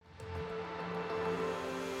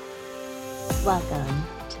Welcome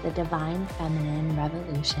to the Divine Feminine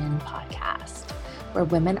Revolution podcast, where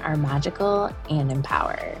women are magical and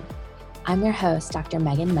empowered. I'm your host, Dr.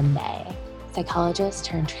 Megan Monday, psychologist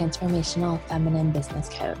turned transformational feminine business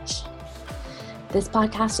coach. This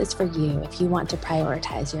podcast is for you if you want to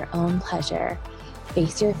prioritize your own pleasure,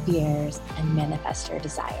 face your fears, and manifest your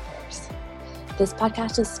desires. This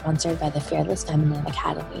podcast is sponsored by the Fearless Feminine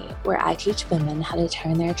Academy, where I teach women how to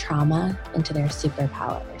turn their trauma into their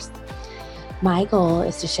superpowers. My goal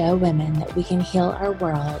is to show women that we can heal our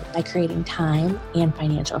world by creating time and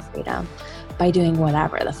financial freedom by doing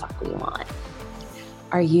whatever the fuck we want.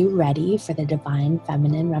 Are you ready for the Divine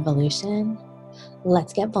Feminine Revolution?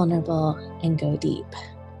 Let's get vulnerable and go deep.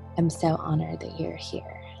 I'm so honored that you're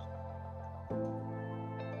here.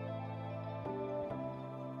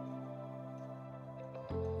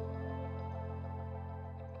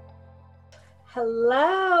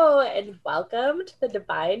 Hello, and welcome to the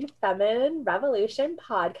Divine Feminine Revolution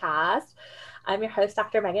podcast. I'm your host,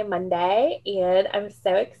 Dr. Megan Monday, and I'm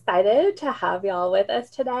so excited to have y'all with us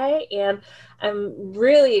today. And I'm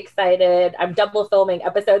really excited. I'm double filming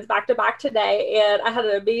episodes back to back today, and I had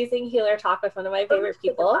an amazing healer talk with one of my favorite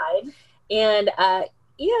people. And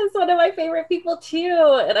Ian's one of my favorite people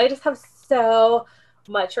too. And I just have so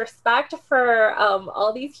much respect for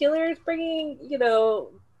all these healers bringing,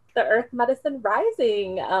 the Earth Medicine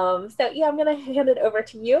Rising. So yeah, I'm going to hand it over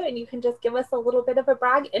to you, and you can just give us a little bit of a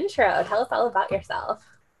brag intro. Tell us all about yourself.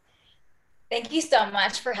 Thank you so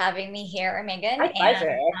much for having me here, Megan. My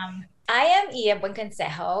pleasure. I am Ia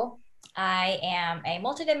Buenconsejo. I am a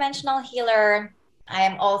multidimensional healer. I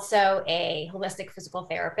am also a holistic physical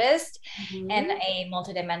therapist and a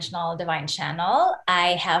multidimensional divine channel.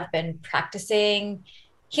 I have been practicing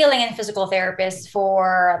healing and physical therapist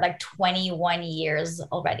for like 21 years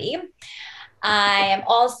already. I am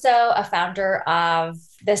also a founder of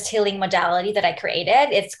this healing modality that I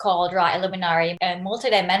created. It's called Ra Illuminari and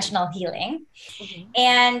Multidimensional Healing.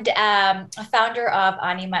 And a founder of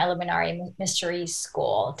Anima Illuminari Mystery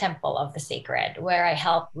School, Temple of the Sacred, where I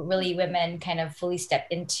help really women kind of fully step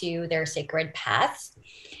into their sacred paths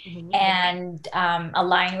and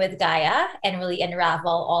align with Gaia and really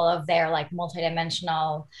unravel all of their like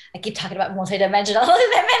multidimensional, I keep talking about multidimensional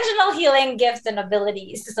dimensional healing gifts and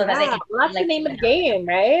abilities so that they can that's the name of the game,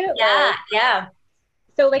 right? Yeah.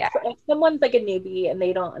 So if someone's like a newbie and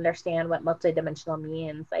they don't understand what multidimensional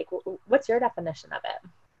means, like what's your definition of it?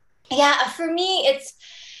 Yeah, for me, it's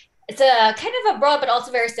a kind of a broad but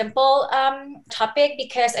also very simple topic,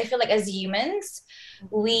 because I feel like as humans,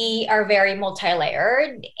 we are very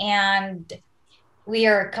multi-layered, and we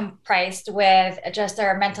are comprised with just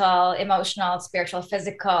our mental, emotional, spiritual,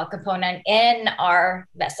 physical component in our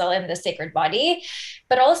vessel, in the sacred body.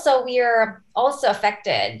 But also we are also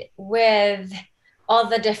affected with all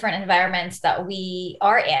the different environments that we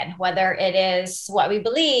are in, whether it is what we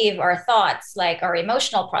believe, our thoughts, like our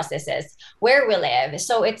emotional processes, where we live.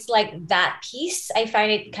 So it's like that piece, I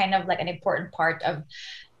find it kind of like an important part of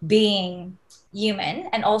being human.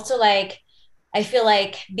 And also like, I feel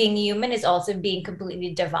like being human is also being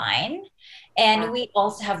completely divine. And we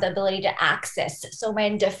also have the ability to access so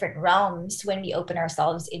many different realms when we open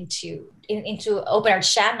ourselves into open our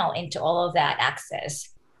channel into all of that access.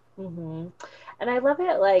 And I love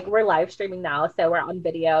it. Like, we're live streaming now, so we're on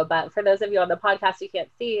video, but for those of you on the podcast you can't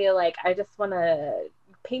see, like, I just want to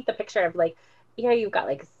paint the picture of like, here you've got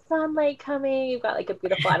like sunlight coming, you've got like a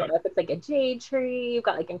beautiful, I don't know if it's like a jade tree, you've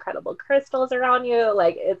got like incredible crystals around you,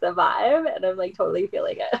 like it's a vibe, and I'm like totally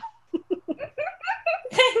feeling it.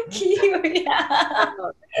 Thank you. Yeah.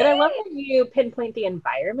 And I love that you pinpoint the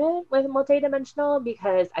environment with multidimensional,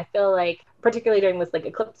 because I feel like, particularly during this like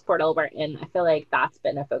eclipse portal we're in, I feel like that's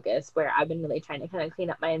been a focus where I've been really trying to kind of clean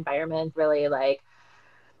up my environment, really like,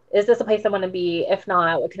 is this a place I want to be? If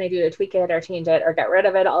not, what can I do to tweak it or change it or get rid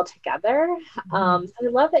of it altogether? So I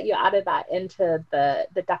love that you added that into the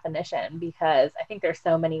definition, because I think there's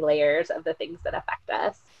so many layers of the things that affect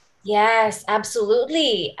us. Yes,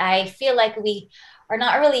 absolutely. I feel like we are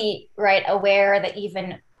not really aware that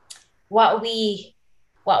even what we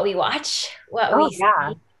watch, what we see,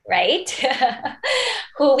 right?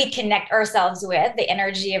 Who we connect ourselves with, the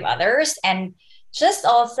energy of others, and just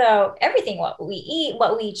also everything, what we eat,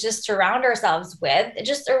 what we just surround ourselves with,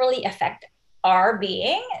 just really affect our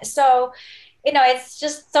being. So, it's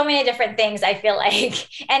just so many different things, I feel like.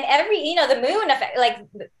 And every, the moon affect, like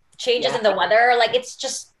changes in the weather, like it's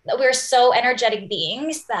just, we're so energetic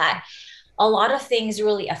beings that a lot of things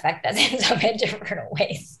really affect us in so many different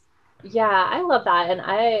ways. Yeah, I love that. And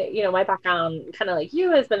my background, kind of like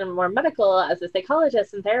you, has been more medical as a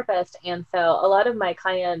psychologist and therapist. And so a lot of my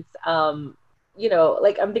clients, you know,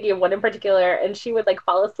 like I'm thinking of one in particular, and she would like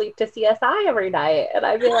fall asleep to CSI every night. And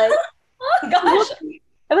I'd be like, Oh gosh.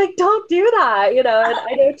 I'm like, don't do that, you know. And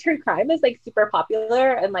I know true crime is like super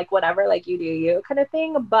popular and like whatever, like you do you kind of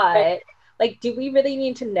thing. But like, do we really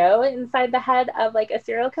need to know inside the head of like a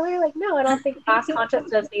serial killer? Like, no, I don't think mass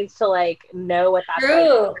consciousness needs to like know what that's like.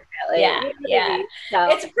 True. Yeah, Yeah, yeah. I mean? So,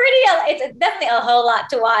 It's definitely a whole lot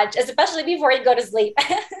to watch, especially before you go to sleep.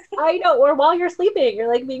 I know, or while you're sleeping,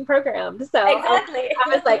 you're like being programmed. So Exactly. I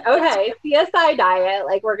was like, okay, CSI diet,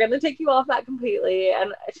 like we're gonna take you off that completely.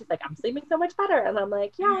 And she's like, I'm sleeping so much better. And I'm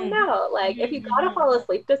like, yeah, I know. Like if you gotta fall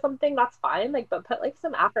asleep to something, that's fine. Like, but put like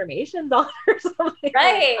some affirmations on or something.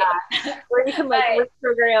 Right. Like that, where you can like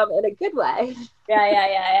reprogram in a good way.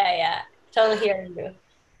 Yeah. Totally hear you.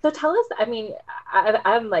 So tell us, I mean,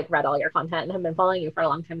 I've like read all your content and have been following you for a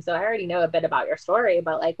long time, so I already know a bit about your story,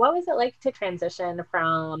 but like, what was it like to transition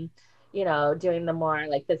from, you know, doing the more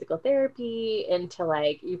like physical therapy into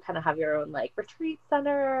like, you kind of have your own like retreat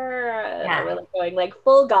center, and really going like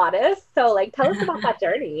full goddess. So like, tell us about that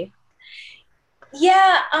journey.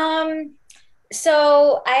 Yeah.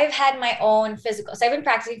 So I've had my own so I've been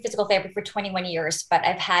practicing physical therapy for 21 years, but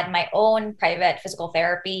I've had my own private physical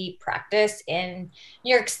therapy practice in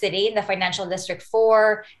New York City in the financial district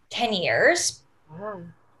for 10 years. Wow.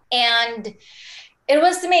 And it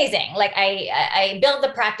was amazing. Like I built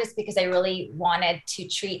the practice because I really wanted to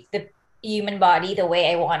treat the human body the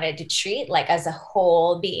way I wanted to treat, like as a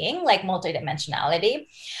whole being, like multidimensionality.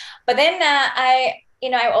 But then I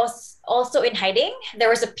was also in hiding. There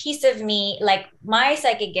was a piece of me, like my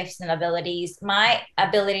psychic gifts and abilities, my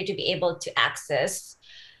ability to be able to access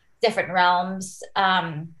different realms,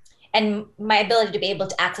 and my ability to be able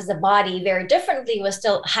to access the body very differently was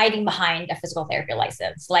still hiding behind a physical therapy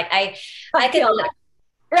license. Like I could,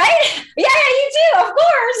 right? Yeah, you do, of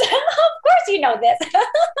course. Of course you know this.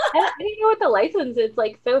 And you know, with the license, it's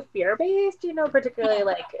like so fear-based, you know, particularly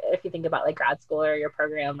like if you think about like grad school or your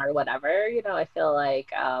program or whatever, you know, I feel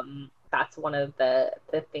like that's one of the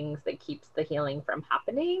things that keeps the healing from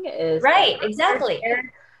happening is right, exactly.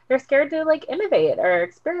 You're scared to like innovate or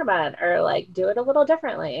experiment or like do it a little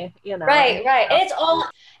differently, you know. Right. And it's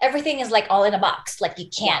everything is like all in a box. Like you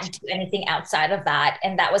can't do anything outside of that.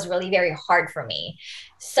 And that was really very hard for me.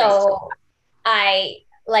 So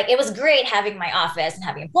it was great having my office and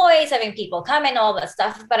having employees, having people come and all that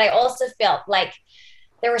stuff. But I also felt like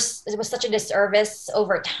it was such a disservice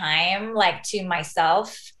over time, like to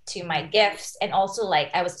myself, to my gifts. And also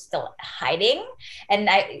like I was still hiding, and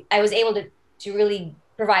I was able to really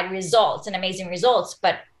provide results and amazing results.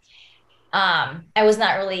 But I was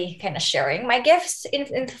not really kind of sharing my gifts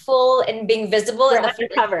in full and being visible in the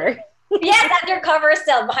undercover. Yes, undercover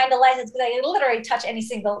still behind the license, because I could literally touch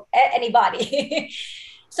anybody.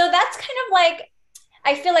 So that's kind of like,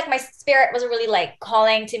 I feel like my spirit was really like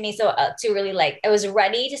calling to me. So to really like, I was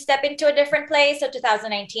ready to step into a different place. So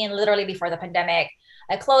 2019, literally before the pandemic,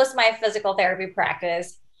 I closed my physical therapy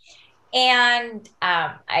practice, and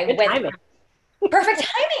I went. Perfect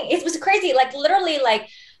timing. It was crazy. Like literally, like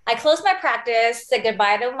I closed my practice, said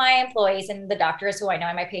goodbye to my employees and the doctors who I know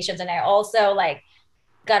and my patients. And I also like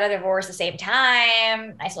got a divorce at the same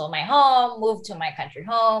time. I sold my home, moved to my country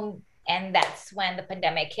home. And that's when the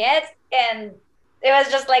pandemic hit. And it was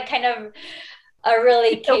just like kind of a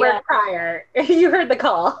really chaotic. Prior. You heard the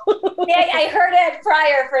call. Yeah, I heard it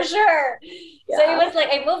prior for sure. Yeah. So it was like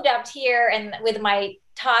I moved up here and with my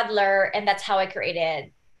toddler, and that's how I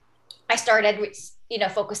started,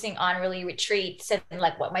 focusing on really retreats and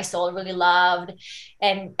like what my soul really loved.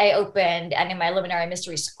 And I opened my Luminary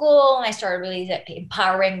Mystery School, and I started really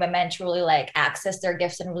empowering women to really like access their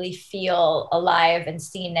gifts and really feel alive and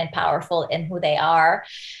seen and powerful in who they are.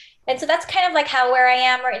 And so that's kind of like where I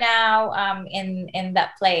am right now, in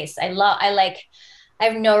that place. I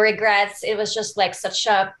have no regrets. It was just like such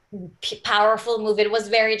a powerful move. It was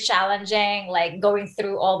very challenging, like going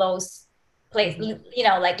through all those place,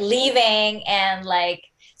 like leaving and like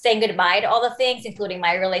saying goodbye to all the things, including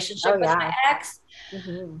my relationship with my ex.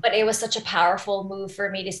 Mm-hmm. But it was such a powerful move for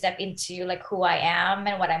me to step into like who I am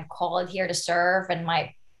and what I'm called here to serve, and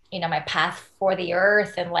my path for the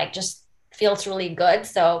earth, and like just feels really good.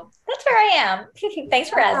 So that's where I am. Thanks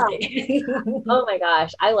for asking. Oh my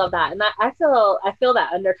gosh, I love that. And I feel that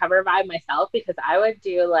undercover vibe myself, because I would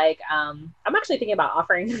do like I'm actually thinking about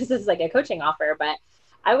offering this as like a coaching offer, but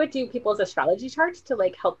I would do people's astrology charts to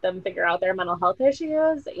like help them figure out their mental health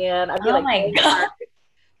issues. And I'd be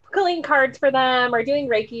pulling cards for them or doing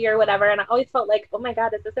Reiki or whatever. And I always felt like, oh my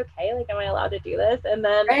God, is this okay? Like, am I allowed to do this? And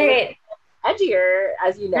then edgier,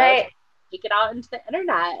 as you know, take it out into the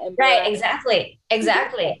internet. And exactly.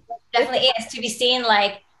 Definitely is to be seen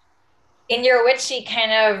like in your witchy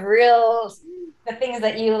kind of real, the things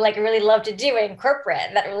that you like really love to do in corporate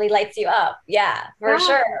that really lights you up. Yeah, for Yeah.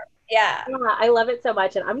 sure. Yeah. Yeah, I love it so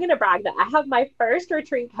much. And I'm going to brag that I have my first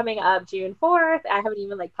retreat coming up June 4th. I haven't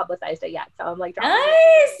even like publicized it yet. So I'm like dropping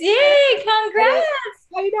Nice. it. Yay. Congrats.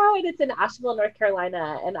 I know. And it's in Asheville, North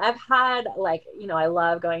Carolina. And I've had like, I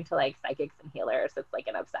love going to like psychics and healers. It's like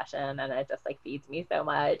an obsession and it just like feeds me so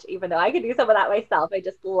much. Even though I could do some of that myself, I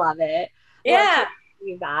just love it. Yeah. Love to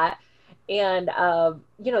do that. And,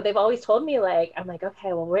 they've always told me like, I'm like,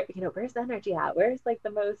 okay, well, where's the energy at? Where's like the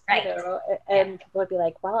most, right. And people would be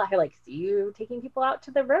like, well, I like see you taking people out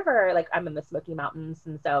to the river. Like I'm in the Smoky Mountains.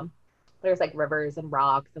 And so there's like rivers and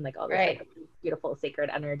rocks and like all this like, beautiful sacred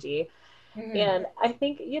energy. Mm-hmm. And I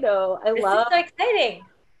think, this love. This is so exciting.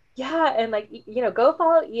 Yeah. And like, go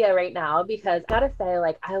follow Ia right now, because I gotta say,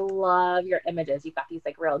 like, I love your images. You've got these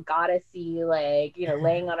like real goddessy, like,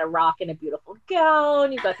 laying on a rock in a beautiful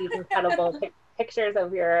gown. You've got these incredible pictures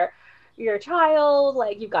of your child.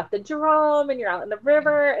 Like you've got the drum and you're out in the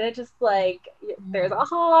river and it's just like, there's a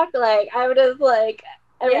hawk. Like I'm just like,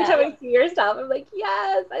 every time I see your stuff, I'm like,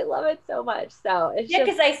 yes, I love it so much. So it's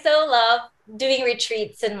because I so love doing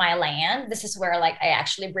retreats in my land. This is where like I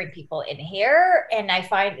actually bring people in here, and I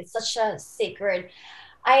find it's such a sacred.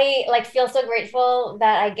 I like feel so grateful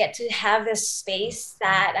that I get to have this space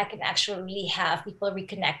that I can actually really have people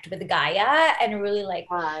reconnect with Gaia and really like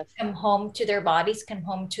come home to their bodies, come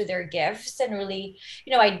home to their gifts. And really,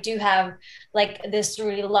 I do have like this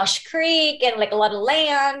really lush creek and like a lot of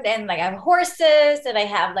land, and like I have horses, and I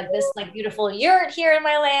have like this like beautiful yurt here in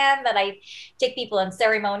my land that I take people on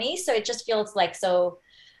ceremonies. So it just feels like, so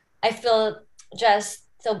I feel just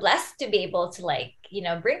so blessed to be able to like,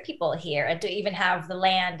 bring people here and to even have the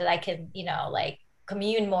land that I can, like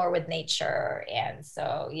commune more with nature. And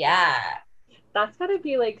so, yeah. That's gotta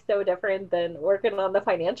be like so different than working on the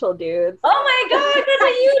financial dudes. Oh my God, that's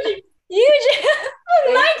a huge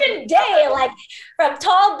night and day, like from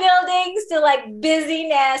tall buildings to like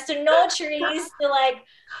busyness to no trees to like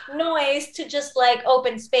noise to just like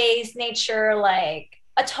open space, nature, like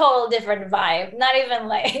a total different vibe. Not even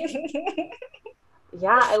like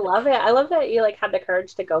Yeah, I love it. I love that you like had the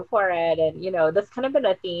courage to go for it. And, that's kind of been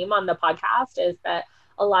a theme on the podcast, is that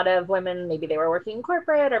a lot of women, maybe they were working in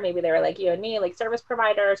corporate, or maybe they were like you and me, like service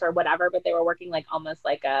providers or whatever, but they were working like almost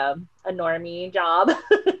like a normie job,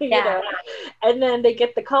 and then they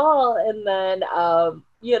get the call. And then,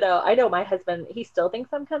 I know my husband, he still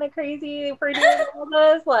thinks I'm kind of crazy for doing all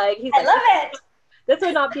this. Like, he's I love it. This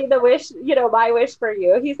would not be the wish, my wish for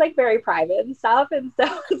you. He's like very private and stuff. And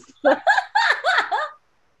so it's like,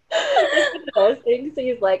 those things,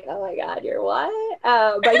 he's like, oh my God, you're what?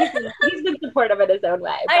 But he's been supportive in his own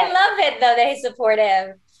way. I love it though that he's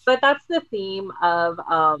supportive. But that's the theme of,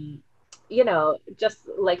 just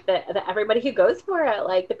like the everybody who goes for it,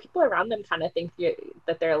 like the people around them kind of think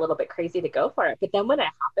that they're a little bit crazy to go for it. But then when it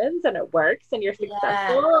happens and it works and you're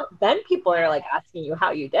successful, then people are like asking you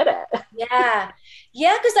how you did it. Yeah.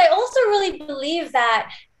 Because I also really believe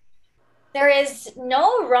that there is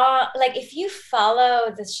no wrong, like if you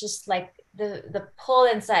follow this, just like the pull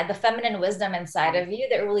inside, the feminine wisdom inside of you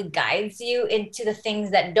that really guides you into the things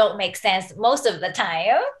that don't make sense most of the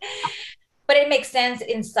time, but it makes sense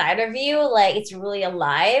inside of you, like it's really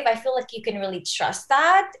alive. I feel like you can really trust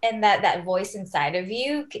that, and that voice inside of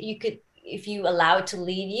you, you could, if you allow it to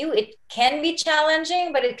lead you, it can be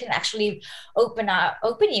challenging, but it can actually open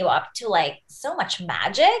you up to like so much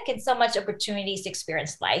magic and so much opportunities to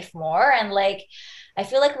experience life more. And like, I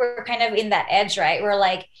feel like we're kind of in that edge, right? We're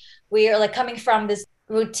like coming from this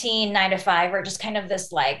routine 9 to 5, or just kind of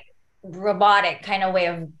this like robotic kind of way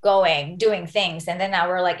of doing things. And then now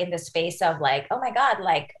we're like in the space of like, oh my God,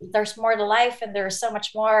 like there's more to life and there's so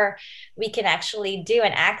much more we can actually do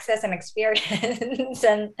and access and experience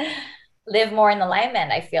and live more in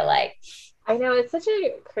alignment, I feel like. I know, it's such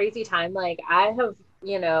a crazy time. Like I have,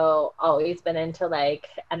 always been into like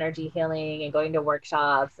energy healing and going to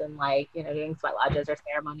workshops and like, doing sweat lodges or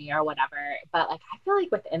ceremony or whatever. But like, I feel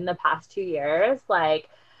like within the past 2 years, like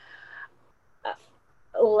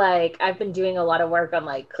I've been doing a lot of work on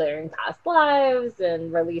like clearing past lives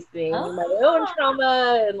and releasing my own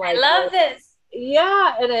trauma. And like, I love this.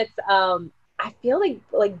 Yeah. And it's, I feel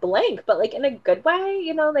like blank, but like in a good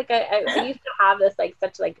way, like I used to have this like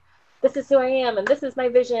such like, this is who I am and this is my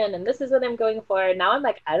vision and this is what I'm going for. And now I'm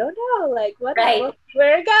like, I don't know, like where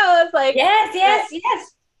it goes. Like, yes.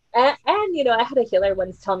 And I had a healer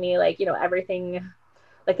once tell me like, everything,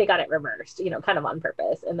 like they got it reversed, kind of on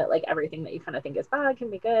purpose. And that like everything that you kind of think is bad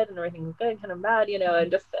can be good and everything good kind of bad,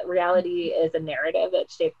 and just reality is a narrative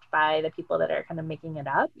that's shaped by the people that are kind of making it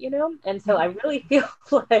up, and so I really feel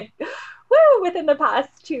like within the past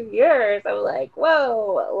 2 years, I'm like,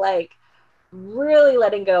 whoa, like really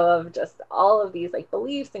letting go of just all of these like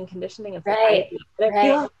beliefs and conditioning and society. And it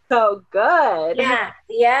feels so good.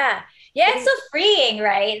 Yeah. It's so freeing,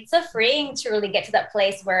 right? It's so freeing to really get to that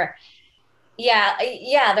place where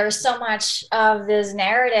there's so much of this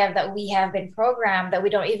narrative that we have been programmed that we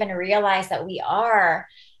don't even realize that we are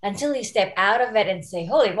until you step out of it and say,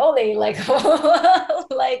 holy moly, like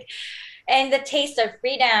like, and the taste of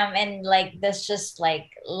freedom and like this just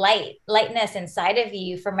like lightness inside of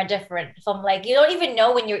you from like you don't even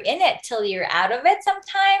know when you're in it till you're out of it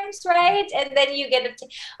sometimes, right? And then you get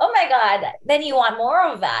oh my god, then you want more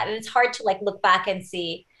of that, and it's hard to like look back and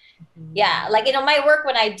see. Like, you know, my work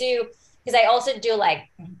when I do, because I also do like,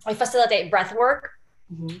 I facilitate breath work.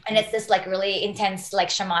 And it's this like really intense, like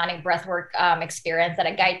shamanic breath work experience that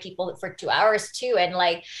I guide people for 2 hours too. And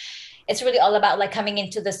like, it's really all about like coming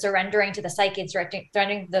into the surrendering to the psyche,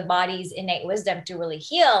 surrendering the body's innate wisdom to really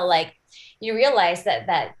heal. Like you realize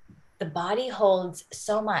that the body holds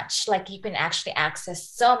so much, like you can actually access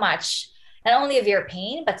so much, not only of your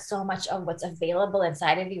pain, but so much of what's available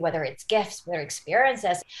inside of you, whether it's gifts, whether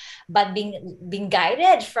experiences, but being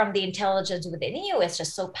guided from the intelligence within you is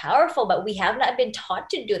just so powerful. But we have not been taught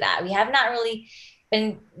to do that. We have not really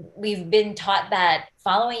we've been taught that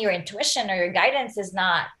following your intuition or your guidance is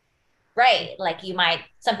not right. Like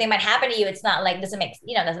something might happen to you. It's not like, doesn't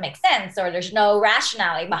make sense, or there's no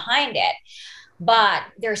rationality behind it. But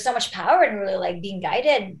there's so much power in really like being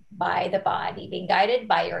guided by the body, being guided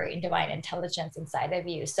by your divine intelligence inside of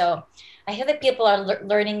you. So I hear that people are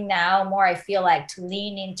learning now more, I feel like, to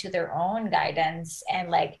lean into their own guidance and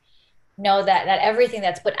like know that everything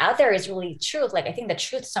that's put out there is really truth. Like I think the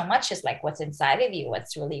truth so much is like what's inside of you,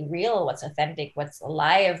 what's really real, what's authentic, what's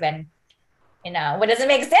alive, and you know, what doesn't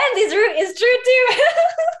make sense is true too.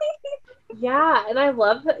 Yeah. And I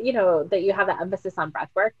love, you know, that you have that emphasis on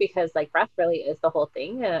breath work, because like breath really is the whole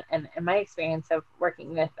thing. And in my experience of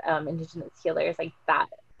working with Indigenous healers, like that,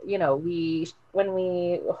 you know, when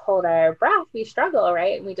we hold our breath, we struggle,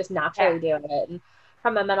 right? And we just naturally do it. And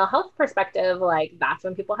from a mental health perspective, like that's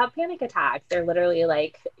when people have panic attacks. They're literally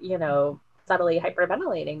like, you know, subtly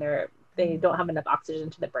hyperventilating. They don't have enough oxygen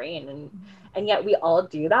to the brain. And yet we all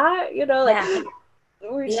do that, you know, like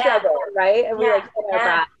we struggle, right? And we like hold our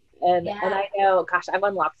breath. And I know, gosh, I've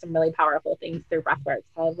unlocked some really powerful things through breathwork.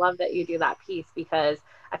 So I love that you do that piece, because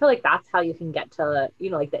I feel like that's how you can get to,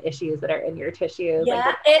 you know, like the issues that are in your tissues.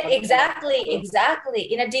 Yeah, exactly.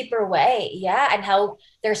 In a deeper way. Yeah. And how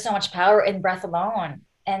there's so much power in breath alone.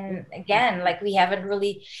 And again, like we haven't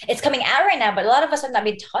really, it's coming out right now, but a lot of us have not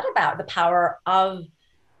been taught about the power of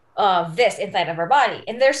this inside of our body.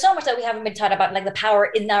 And there's so much that we haven't been taught about, like the power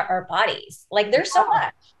in our bodies. Like there's so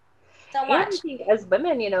much. So much. And I think as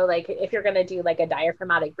women, you know, like if you're going to do like a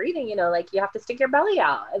diaphragmatic breathing, you know, like you have to stick your belly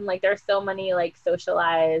out, and like there's so many like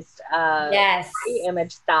socialized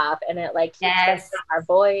image stuff, and it like keeps us from our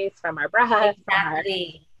voice, from our breath,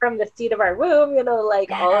 from the seat of our womb, you know,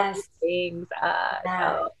 like all of these things.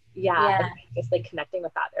 So just like connecting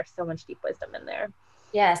with that, there's so much deep wisdom in there.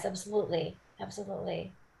 Yes, absolutely.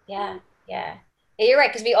 Yeah, you're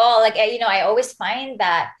right, because we all like, you know, I always find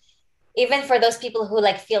that even for those people who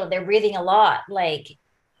like feel they're breathing a lot, like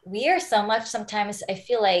we are so much sometimes, I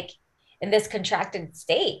feel like, in this contracted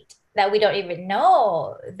state that we don't even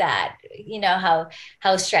know that, you know,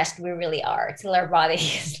 how stressed we really are till our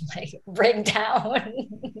bodies like break down.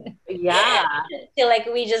 Yeah. Feel like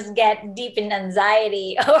we just get deep in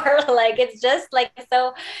anxiety, or like it's just like,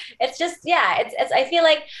 so it's just, it's I feel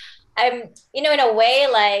like I'm, you know, in a way,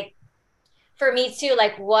 like for me too,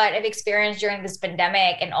 like what I've experienced during this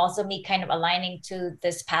pandemic, and also me kind of aligning to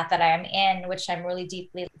this path that I am in, which I'm really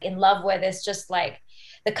deeply in love with, is just like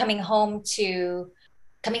the coming home to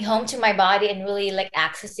my body, and really like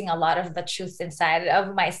accessing a lot of the truth inside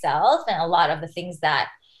of myself, and a lot of the things that,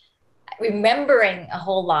 remembering a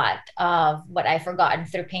whole lot of what I've forgotten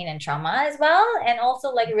through pain and trauma as well. And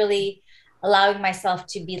also like really allowing myself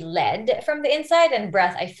to be led from the inside. And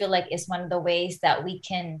breath, I feel like, is one of the ways that we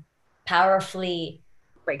can powerfully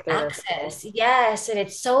break through access. Yes. And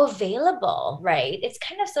it's so available, right? It's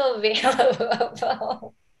kind of so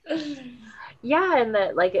available. Yeah. And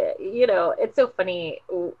that, like, you know, it's so funny,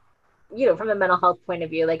 you know, from a mental health point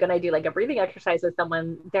of view, like when I do like a breathing exercise with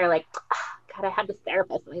someone, they're like, oh, God, I had this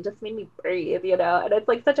therapist and they just made me breathe, you know, and it's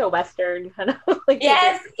like such a Western kind of like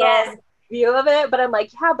view of it. But I'm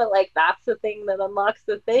like, yeah, but like that's the thing that unlocks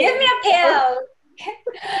the thing. Give me a pill.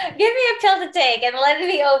 Give me a pill to take and let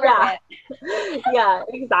it be over with. Yeah,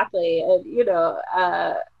 exactly. And you know,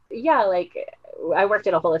 yeah, like I worked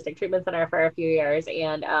at a holistic treatment center for a few years,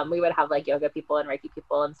 and we would have like yoga people and Reiki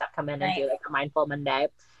people and stuff come in and do like a mindful Monday.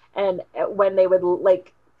 And when they would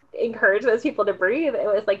like encourage those people to breathe, it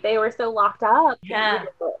was like they were so locked up. Yeah.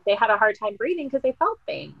 They had a hard time breathing because they felt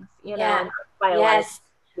things, you know. Yeah. And that's why Yes.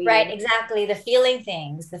 Right. Exactly. The feeling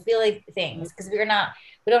things, because we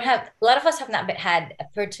don't have, a lot of us have not had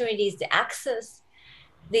opportunities to access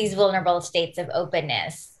these vulnerable states of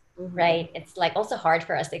openness. Right. It's like also hard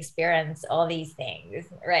for us to experience all these things.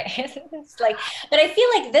 Right. It's like, but I feel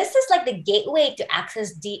like this is like the gateway to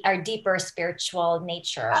access our deeper spiritual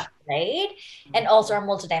nature. Right. And also our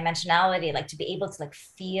multidimensionality, like to be able to like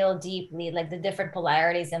feel deeply, like the different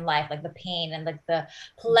polarities in life, like the pain and like the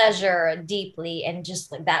pleasure deeply. And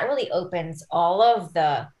just like that really opens all of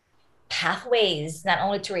the pathways, not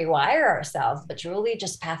only to rewire ourselves, but truly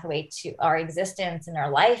just pathway to our existence and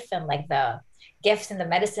our life, and like the gifts and the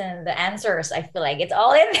medicine, the answers. I feel like it's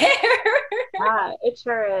all in there. Yeah, it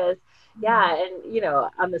sure is. Yeah. And, you know,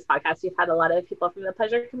 on this podcast, we've had a lot of people from the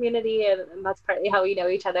pleasure community, and that's partly how we know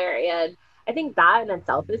each other. And I think that in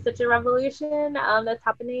itself is such a revolution that's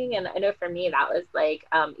happening. And I know for me, that was like,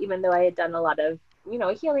 even though I had done a lot of, you know,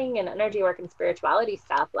 healing and energy work and spirituality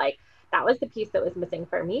stuff, like that was the piece that was missing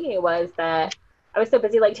for me, was that I was so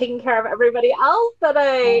busy like taking care of everybody else that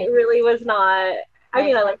I really was not. I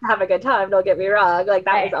mean, I like to have a good time, don't get me wrong. Like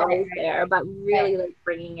that was always there, but really like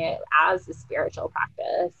bringing it as a spiritual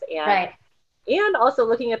practice, and also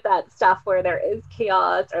looking at that stuff where there is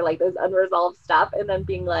chaos or like those unresolved stuff, and then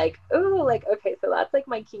being like, oh, like, okay, so that's like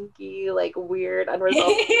my kinky, like weird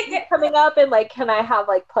unresolved coming up, and like, can I have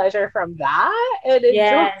like pleasure from that and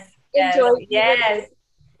enjoy the shit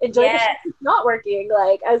that's not working,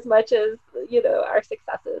 like as much as, you know, our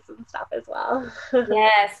successes and stuff as well.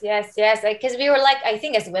 Yes. Because we were like, I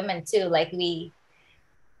think as women too, like we,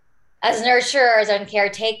 as nurturers and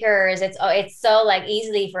caretakers, it's so like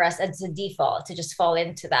easily for us as a default to just fall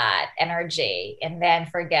into that energy and then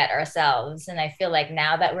forget ourselves. And I feel like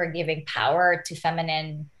now that we're giving power to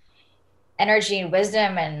feminine energy and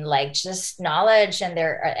wisdom and like just knowledge and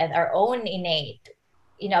our own innate,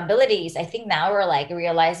 you know, abilities, I think now we're like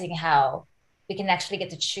realizing how we can actually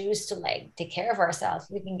get to choose to like take care of ourselves.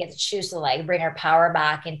 We can get to choose to like bring our power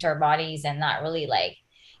back into our bodies and not really like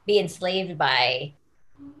be enslaved by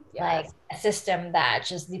like a system that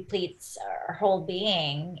just depletes our whole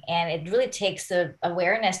being. And it really takes the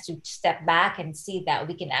awareness to step back and see that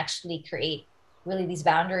we can actually create really these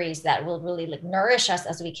boundaries that will really like nourish us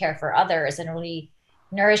as we care for others and really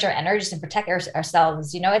nourish our energies and protect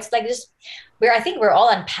ourselves. You know, it's like just I think we're all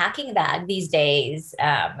unpacking that these days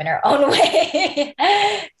in our own way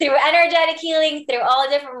through energetic healing, through all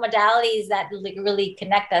the different modalities that really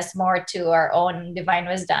connect us more to our own divine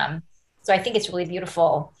wisdom. So I think it's really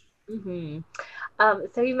beautiful.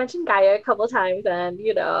 So you mentioned Gaia a couple times, and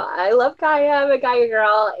you know, I love Gaia. I'm a Gaia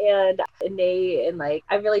girl, and innate, and like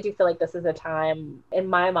I really do feel like this is a time in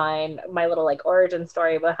my mind. My little like origin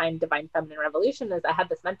story behind Divine Feminine Revolution is I had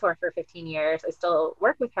this mentor for 15 years. I still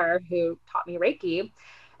work with her, who taught me Reiki.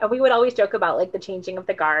 And we would always joke about like the changing of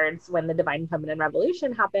the guards when the Divine Feminine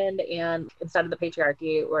Revolution happened, and instead of the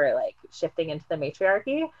patriarchy, we're like shifting into the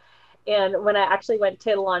matriarchy. And when I actually went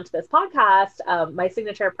to launch this podcast, my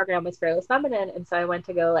signature program was Fearless Feminine. And so I went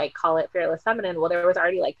to go like call it Fearless Feminine. Well, there was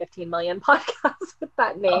already like 15 million podcasts with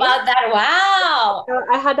that name. About that. Wow. So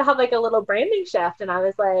I had to have like a little branding shift. And I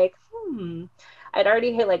was like, I'd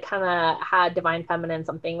already like kind of had Divine Feminine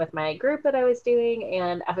something with my group that I was doing.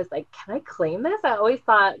 And I was like, can I claim this? I always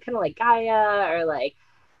thought kind of like Gaia or like,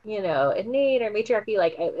 you know, innate or matriarchy,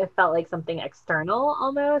 like it felt like something external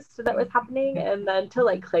almost that was happening. And then to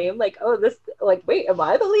like claim like, oh, this, like, wait, am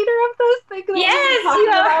I the leader of this thing? Yes, you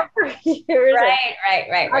are. For years?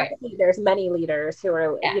 Right. There's many leaders who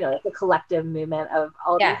are, you know, the collective movement of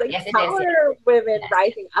all these like power women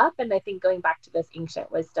rising up. And I think going back to this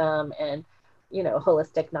ancient wisdom and, you know,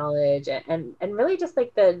 holistic knowledge and really just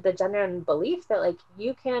like the genuine belief that like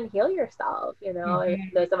you can heal yourself, you know,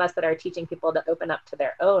 those of us that are teaching people to open up to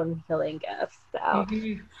their own healing gifts. So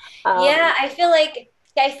I feel like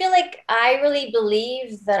I really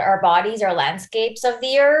believe that our bodies are landscapes of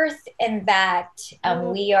the earth, and that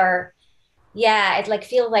we are it like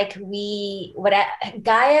feel like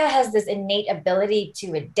Gaia has this innate ability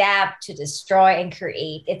to adapt, to destroy and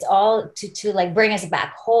create. It's all to like bring us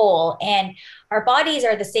back whole. And our bodies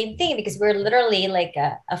are the same thing because we're literally like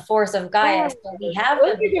a force of Gaia. So we have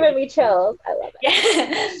you're giving me chills. I love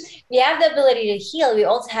it. We have the ability to heal. We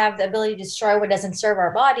also have the ability to destroy what doesn't serve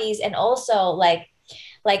our bodies, and also like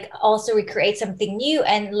also recreate something new.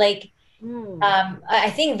 And like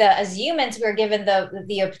I think that as humans, we're given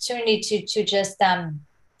the opportunity to just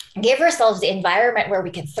give ourselves the environment where we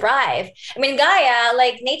can thrive. I mean, Gaia,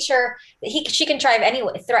 like nature, she can thrive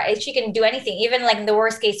anyway, thrive, she can do anything, even like in the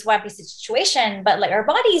worst case swampy situation, but like our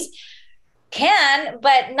bodies can,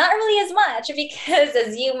 but not really as much, because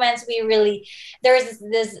as humans we really, there's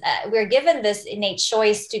this we're given this innate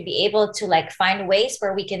choice to be able to like find ways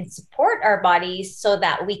where we can support our bodies so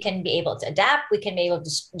that we can be able to adapt, we can be able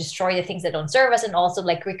to destroy the things that don't serve us, and also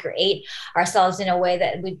like recreate ourselves in a way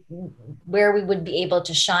that we, where we would be able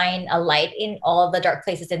to shine a light in all the dark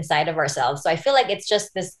places inside of ourselves. So I feel like it's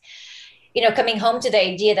just this, coming home to the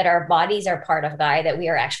idea that our bodies are part of Gaia, that we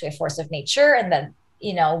are actually a force of nature, and that,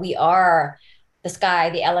 we are the sky,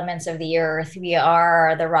 the elements of the earth, we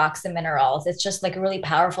are the rocks, the minerals. It's just like really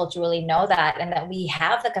powerful to really know that, and that we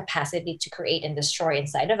have the capacity to create and destroy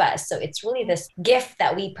inside of us. So it's really this gift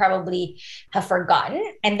that we probably have forgotten.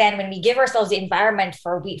 And then when we give ourselves the environment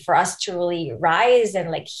for us to really rise and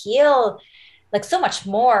like heal, like so much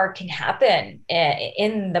more can happen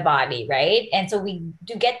in the body, right? And so we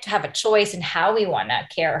do get to have a choice in how we want to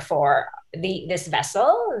care for this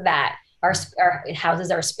vessel that our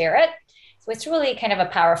houses our spirit. So it's really kind of a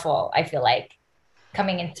powerful, I feel like,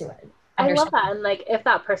 coming into it. I love that. And like, if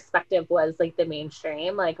that perspective was like the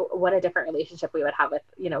mainstream, like what a different relationship we would have with,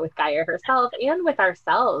 with Gaia herself and with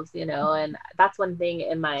ourselves, and that's one thing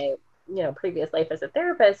in my, previous life as a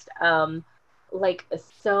therapist, like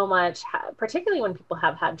so much, particularly when people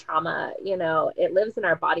have had trauma, it lives in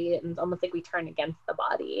our body, and it's almost like we turn against the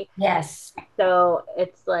body. Yes. So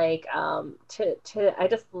it's like, I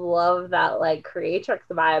just love that like creatrix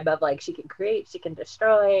vibe of like, she can create, she can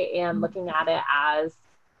destroy, and looking at it as,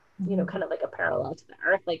 kind of like a parallel to the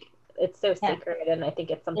earth. Like it's so sacred. And I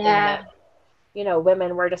think it's something that,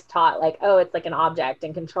 women were just taught like, oh, it's like an object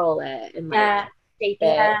and control it and like shape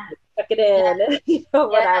it, tuck it in,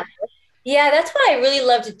 whatever. Yeah, that's what I really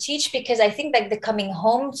love to teach, because I think like the coming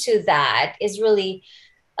home to that is really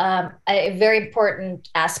a very important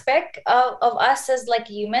aspect of us as like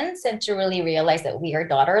humans, and to really realize that we are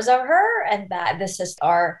daughters of her, and that this is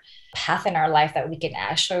our path in our life, that we can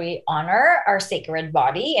actually honor our sacred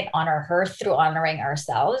body and honor her through honoring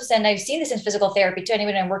ourselves. And I've seen this in physical therapy too. And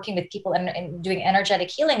even when I'm working with people and doing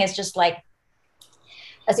energetic healing, it's just like,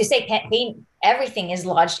 as you say, pain, everything is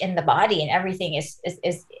lodged in the body, and everything is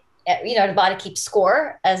the body keeps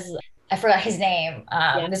score, as I forgot his name.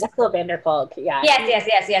 Bessel van der Kolk. Yeah.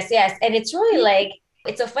 Yes. And it's really like,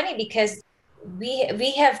 it's so funny because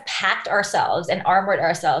we have packed ourselves and armored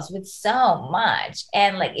ourselves with so much.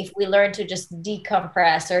 And like, if we learn to just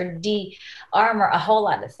decompress or de-armor a whole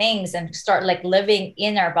lot of things and start like living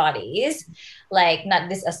in our bodies, like not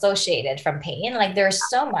disassociated from pain, like there's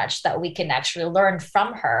so much that we can actually learn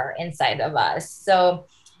from her inside of us. So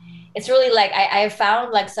it's really like, I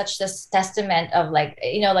found like such this testament of like,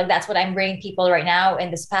 like that's what I'm bringing people right now in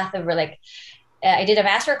this path of like, I did a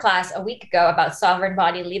masterclass a week ago about sovereign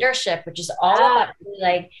body leadership, which is all about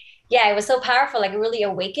like, it was so powerful, like really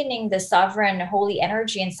awakening the sovereign holy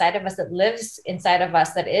energy inside of us that lives inside of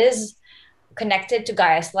us, that is connected to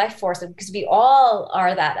Gaia's life force, because we all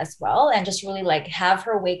are that as well. And just really like have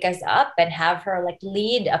her wake us up and have her like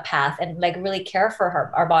lead a path and like really care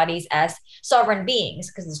for our bodies as sovereign beings,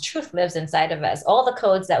 because the truth lives inside of us. All the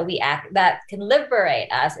codes that we act that can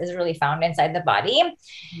liberate us is really found inside the body.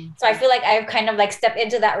 So I feel like I've kind of like stepped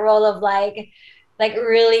into that role of like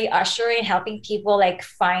really ushering, helping people like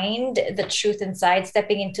find the truth inside,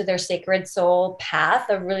 stepping into their sacred soul path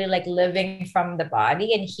of really like living from the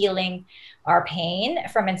body and healing our pain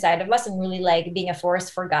from inside of us, and really like being a force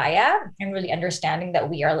for Gaia, and really understanding that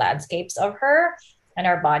we are landscapes of her and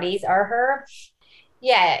our bodies are her.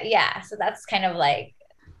 So that's kind of like,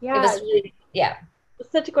 it was really,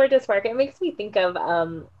 such gorgeous work. It makes me think of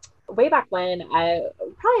way back when, I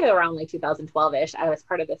probably around like 2012ish, I was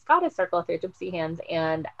part of this goddess circle through Gypsy Hands,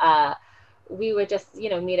 and we would just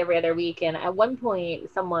meet every other week. And at one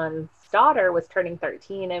point, someone's daughter was turning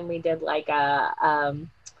 13, and we did like a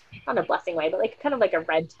not a blessing way, but like kind of like a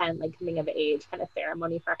red tent, like coming of age kind of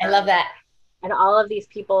ceremony for her. I love that. And all of these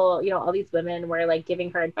people, all these women were like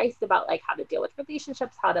giving her advice about like how to deal with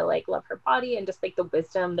relationships, how to like love her body, and just like the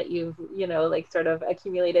wisdom that you've like sort of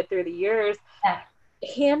accumulated through the years.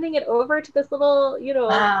 Handing it over to this little,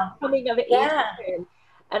 coming of age person.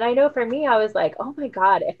 And I know for me, I was like, oh my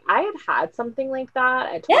God, if I had something like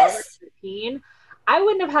that at 12 or 13, I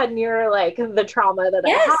wouldn't have had near like the trauma that I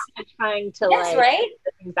had trying to like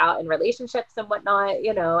get things out in relationships and whatnot,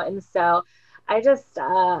 and so I just,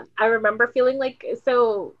 I remember feeling like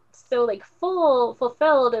so like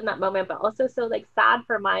fulfilled in that moment, but also so like sad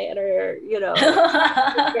for my inner,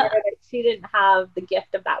 that she didn't have the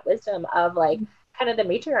gift of that wisdom of like kind of the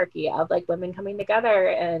matriarchy of like women coming together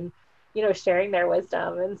and, you know, sharing their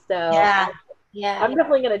wisdom. And so I'm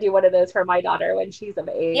definitely going to do one of those for my daughter when she's of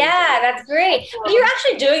age. Yeah, that's great. But you're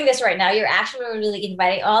actually doing this right now. You're actually really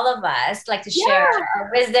inviting all of us like to share our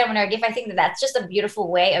wisdom and our gift. I think that that's just a beautiful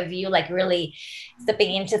way of you like really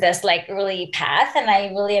stepping into this like really path. And I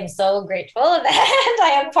really am so grateful that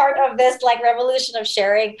I am part of this like revolution of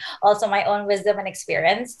sharing also my own wisdom and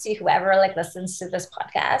experience to whoever like listens to this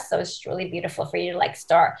podcast. So it's really beautiful for you to like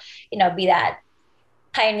start, you know, be that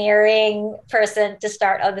pioneering person to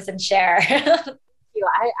start all this and share.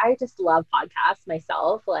 I just love podcasts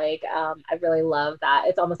myself. Like, I really love that.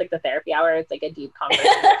 It's almost like the therapy hour. It's like a deep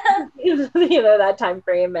conversation, you know, that time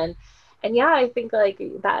frame. And yeah, I think like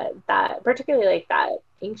that particularly like that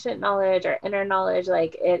ancient knowledge or inner knowledge,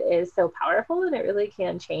 like it is so powerful and it really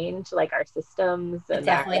can change like our systems and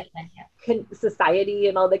society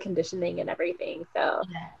and all the conditioning and everything. So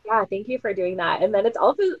yeah, thank you for doing that. And then it's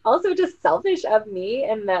also just selfish of me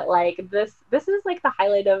and that like this is like the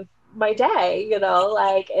highlight of my day, you know,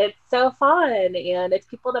 like it's so fun and it's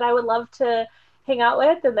people that I would love to hang out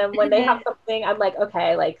with. And then when they have something, I'm like,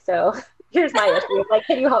 okay, like, so here's my issue. Like,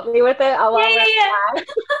 can you help me with it?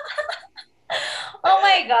 Oh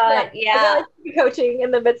my God. Yeah. Like coaching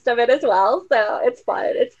in the midst of it as well. So it's fun.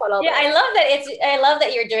 It's fun. Yeah. I love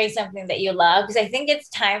that you're doing something that you love, because I think it's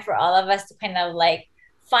time for all of us to kind of like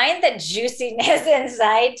find the juiciness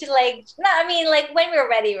inside to like, like when we're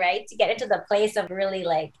ready, right? To get into the place of really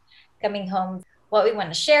like coming home, what we want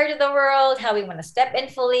to share to the world, how we want to step in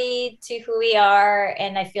fully to who we are.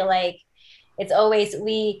 And I feel like it's always,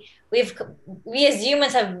 we as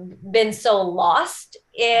humans have been so lost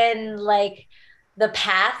in like the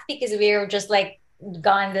path because we're just like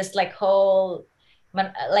gone this like whole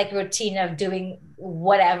like routine of doing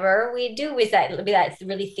whatever we do without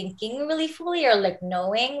really thinking really fully or like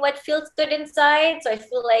knowing what feels good inside. So I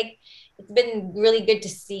feel like it's been really good to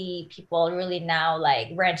see people really now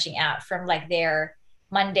like branching out from like their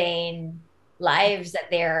mundane lives that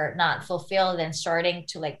they're not fulfilled and starting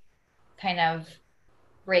to like kind of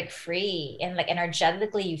break free. And like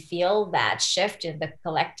energetically you feel that shift in the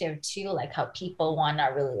collective too, like how people want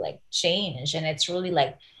to really like change. And it's really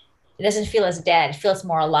like it doesn't feel as dead, it feels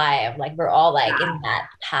more alive. Like we're all like in that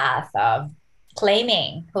path of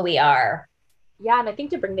claiming who we are. Yeah, and I think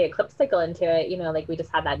to bring the eclipse cycle into it, you know, like we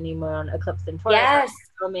just had that new moon eclipse in Taurus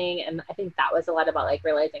filming, and I think that was a lot about like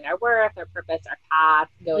realizing our worth, our purpose, our path,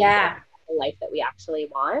 going to the life that we actually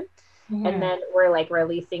want. And then we're like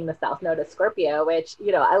releasing the South Node of Scorpio, which,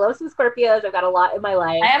 you know, I love some Scorpios. I've got a lot in my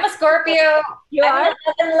life. I am a Scorpio. You are?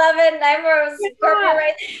 11. I'm a Scorpio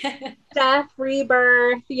right there. Death,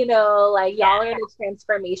 rebirth, you know, like y'all are the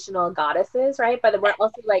transformational goddesses, right? But we're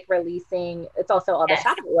also like releasing, it's also all the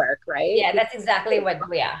shadow work, right? Yeah, that's exactly what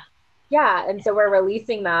we are. Yeah. And so we're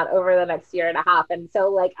releasing that over the next year and a half. And so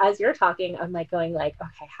like, as you're talking, I'm like going like,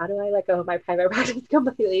 okay, how do I let go of my private practice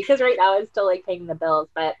completely? Because right now I'm still like paying the bills,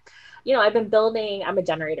 but you know, I've been building, I'm a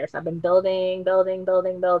generator. So I've been building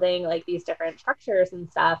like these different structures and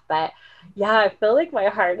stuff. But yeah, I feel like my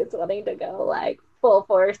heart is wanting to go like full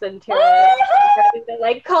force into it,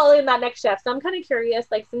 like call in that next shift. So I'm kind of curious,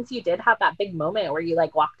 like, since you did have that big moment where you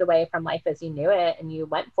like walked away from life as you knew it and you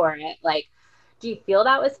went for it, like, do you feel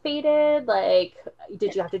that was fated? Like,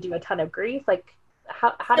 did you have to do a ton of grief? Like,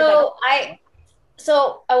 how did that?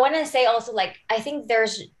 So I want to say also, like, I think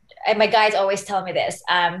and my guides always tell me this,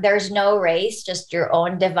 there's no race, just your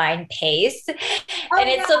own divine pace. And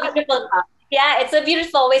it's so beautiful. Yeah, it's so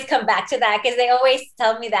beautiful. Always come back to that because they always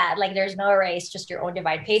tell me that, like, there's no race, just your own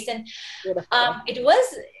divine pace. And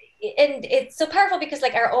it's so powerful because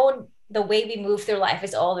like the way we move through life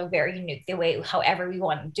is all very unique, the way, however we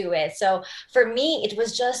want to do it. So for me, it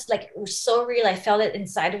was just like, it was so real. I felt it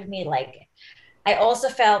inside of me. Like, I also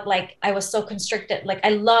felt like I was so constricted. Like I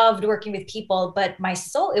loved working with people, but my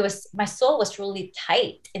soul was really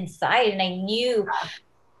tight inside. And I knew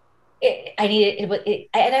I needed it.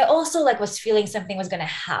 And I also like was feeling something was going to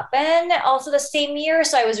happen also the same year.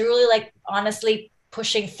 So I was really like, honestly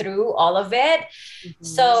pushing through all of it. Mm-hmm.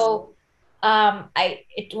 So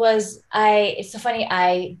it's so funny.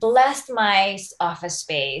 I blessed my office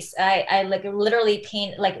space. I like literally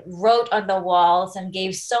wrote on the walls and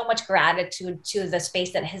gave so much gratitude to the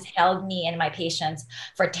space that has held me and my patients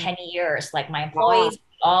for 10 years. Like my employees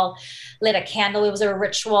all lit a candle. It was a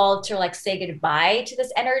ritual to like say goodbye to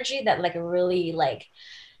this energy that like really like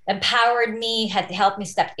empowered me, had helped me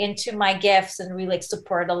step into my gifts and really like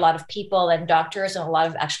support a lot of people and doctors and a lot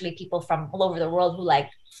of actually people from all over the world who like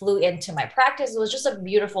flew into my practice. It was just a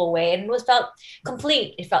beautiful way and felt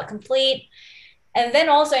complete. It felt complete. And then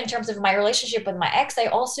also in terms of my relationship with my ex, I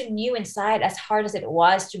also knew inside, as hard as it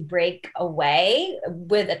was to break away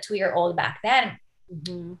with a 2-year-old back then,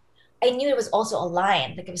 Mm-hmm. I knew it was also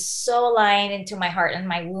aligned. Like it was so aligned into my heart and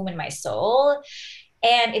my womb and my soul.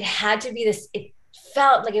 And it had to be this, it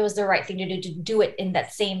felt like it was the right thing to do it in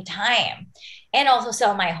that same time. And also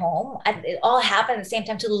sell my home. It all happened at the same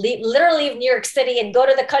time, to literally leave New York City and go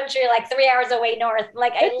to the country like 3 hours away north.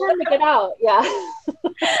 Like I Good time to get out. Yeah.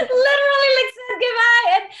 literally like said goodbye.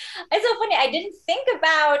 And it's so funny. I didn't think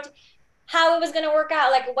about how it was going to work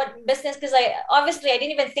out, like what business, because I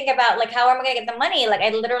didn't even think about like how am I going to get the money. Like I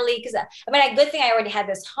literally, because I mean, a good thing I already had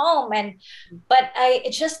this home, and but I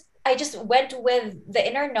just went with the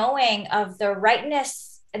inner knowing of the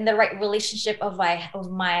rightness and the right relationship of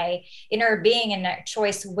my inner being and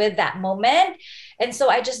choice with that moment. And so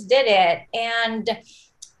I just did it. And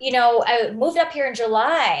I moved up here in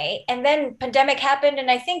July, and then pandemic happened, and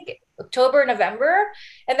I think October, November,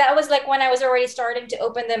 and that was like when I was already starting to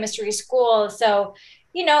open the mystery school. So,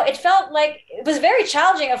 it felt like it was very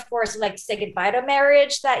challenging, of course, like say goodbye to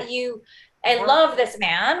marriage I love this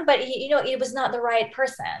man, but it was not the right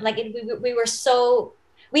person. Like we were so,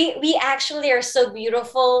 we actually are so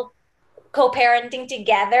beautiful co-parenting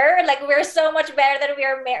together. Like we're so much better than we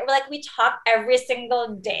are married. Like we talk every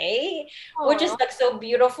single day, which is Aww. like so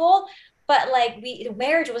beautiful. But like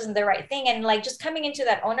marriage wasn't the right thing. And like just coming into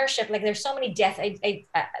that ownership, like there's so many deaths. In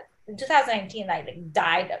 2019, I like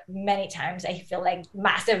died many times. I feel like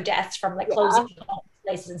massive deaths from like closing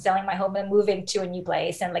places and selling my home and moving to a new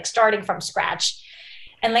place and like starting from scratch.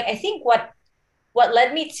 And like I think what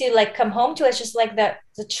led me to like come home to it is just like the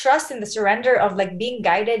trust and the surrender of like being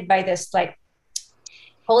guided by this like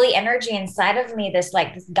holy energy inside of me, this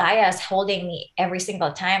Gaia is holding me every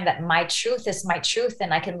single time, that my truth is my truth,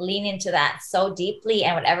 and I can lean into that so deeply,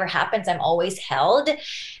 and whatever happens, I'm always held.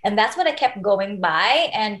 And that's what I kept going by.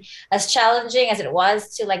 And as challenging as it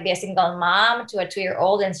was to like be a single mom to a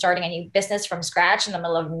 2-year-old and starting a new business from scratch in the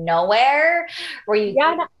middle of nowhere, where you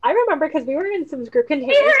no, I remember because we were in some group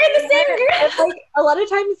containers. We were in the same group. And, like a lot of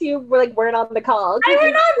times you were like weren't on the call. I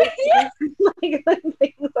were not like, things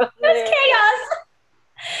it was chaos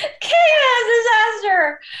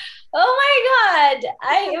disaster. Oh my God.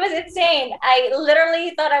 It was insane. I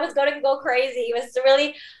literally thought I was going to go crazy. It was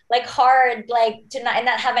really like hard, like to not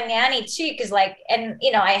have a nanny too. Cause like, and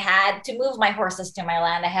I had to move my horses to my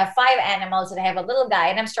land. I have 5 animals and I have a little guy,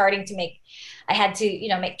 and I'm starting to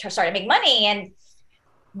start to make money.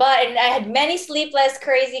 But I had many sleepless,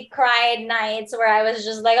 crazy cried nights where I was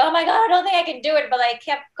just like, oh my God, I don't think I can do it. But I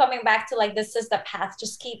kept coming back to like, this is the path.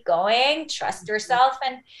 Just keep going, trust yourself.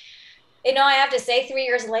 And, I have to say 3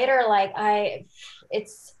 years later, like I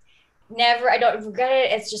don't regret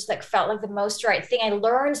it. It's just like felt like the most right thing. I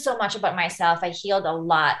learned so much about myself. I healed a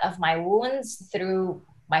lot of my wounds through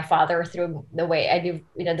my father, through the way I do,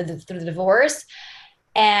 through the divorce.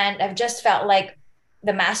 And I've just felt like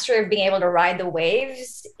the mastery of being able to ride the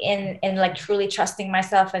waves in like truly trusting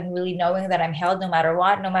myself and really knowing that I'm held no matter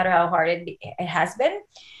what, no matter how hard it has been.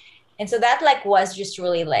 And so that like was just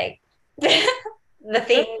really like the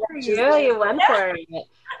thing. You went for it.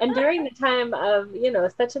 And during the time of,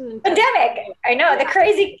 such an pandemic, I know the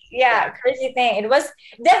crazy thing. It was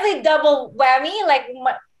definitely double whammy, like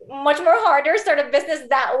much more harder start a business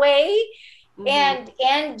that way. Mm-hmm.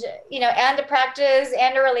 And the practice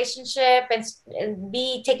and a relationship and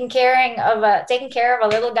be taking care of a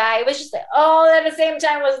little guy. It was just all at the same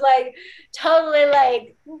time was like totally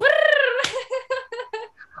like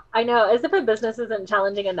I know, as if a business isn't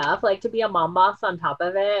challenging enough, like to be a mom boss on top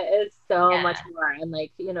of it is so much more. And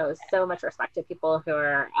like, so much respect to people who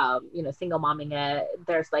are, single momming it.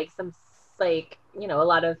 There's like some, like, a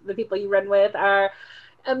lot of the people you run with are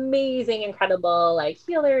amazing, incredible, like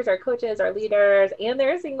healers or coaches or leaders, and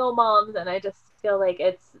they're single moms. And I just feel like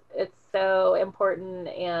it's so important.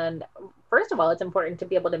 And first of all, it's important to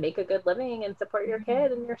be able to make a good living and support your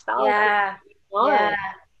kid and yourself. Yeah. To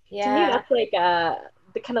me, that's like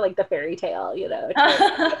the kind of like the fairy tale, to be able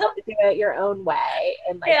to do it your own way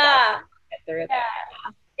and like get through there.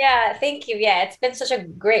 Yeah, thank you. Yeah, it's been such a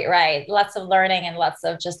great ride. Lots of learning and lots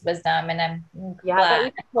of just wisdom, and I'm glad.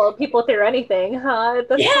 You can pull people through anything, huh?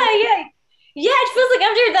 Yeah. It feels like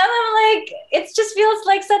after you're done, I'm like, it just feels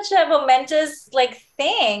like such a momentous like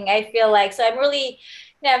thing. I feel like so I'm really,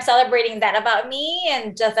 I'm celebrating that about me,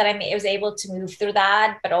 and just that I was able to move through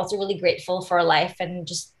that, but also really grateful for life and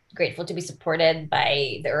just grateful to be supported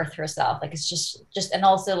by the earth herself. Like it's just and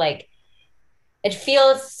also like it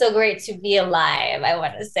feels so great to be alive, I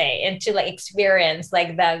want to say, and to like experience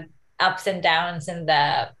like the ups and downs and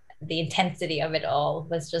the intensity of it all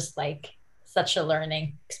was just like such a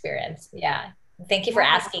learning experience. Yeah. Thank you for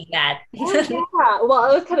asking that. Oh, yeah.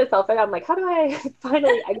 Well, it was kind of selfish. I'm like, how do I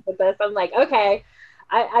finally exit this? I'm like, okay,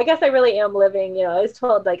 I guess I really am living, I was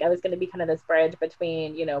told like I was going to be kind of this bridge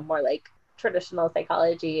between, more like traditional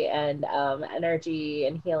psychology and energy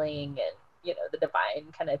and healing and, the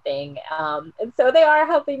divine kind of thing. And so they are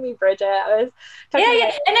helping me bridge it. I was talking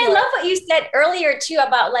yeah. And I love what you said earlier too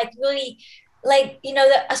about like really like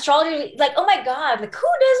the astrology, like, oh my god, like who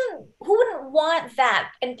wouldn't want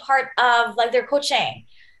that in part of like their coaching?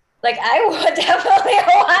 Like I would definitely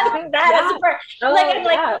want that as a part. Like I'm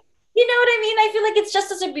like, you know what I mean? I feel like it's just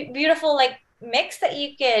such a beautiful like mix that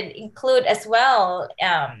you could include as well.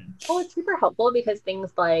 Well, it's super helpful because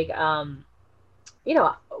things like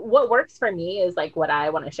what works for me is like what I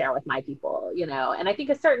want to share with my people, and I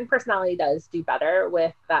think a certain personality does do better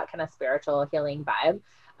with that kind of spiritual healing vibe.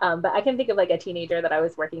 But I can think of like a teenager that I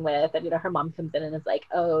was working with and, her mom comes in and is like,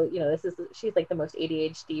 oh, she's like the most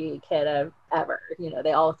ADHD kid ever.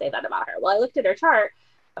 They all say that about her. Well, I looked at her chart.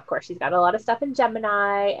 Of course, she's got a lot of stuff in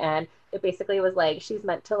Gemini, and it basically was like she's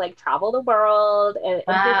meant to like travel the world and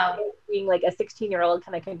being like a 16-year-old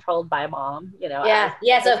kind of controlled by a mom, Yeah,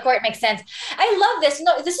 so of course it makes sense. I love this.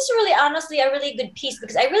 No, this is really honestly a really good piece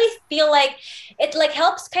because I really feel like it like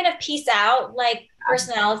helps kind of piece out like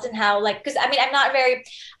personalities and how like, because I mean I'm not very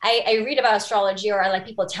I read about astrology or I like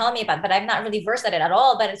people tell me about it, but I'm not really versed at it at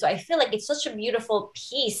all. But so I feel like it's such a beautiful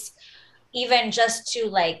piece even just to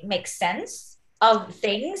like make sense of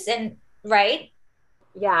things and right.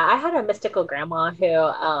 Yeah, I had a mystical grandma who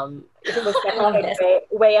was definitely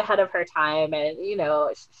way ahead of her time, and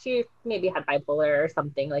she maybe had bipolar or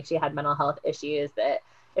something, like she had mental health issues that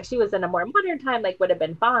if she was in a more modern time like would have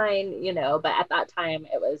been fine, but at that time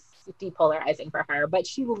it was depolarizing for her. But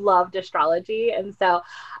she loved astrology, and so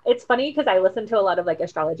it's funny because I listen to a lot of like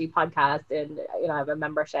astrology podcasts, and I have a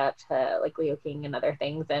membership to like Leo King and other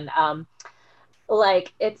things, and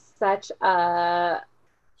like it's such a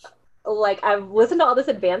like I've listened to all this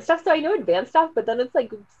advanced stuff, so I know advanced stuff, but then it's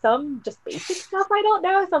like some just basic stuff I don't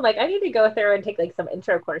know. So I'm like, I need to go through and take like some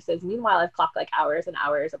intro courses. Meanwhile, I've clocked like hours and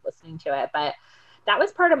hours of listening to it. But that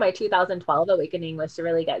was part of my 2012 awakening, was to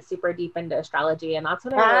really get super deep into astrology. And that's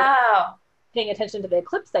when I was paying attention to the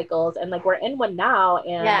eclipse cycles. And like we're in one now,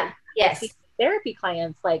 and therapy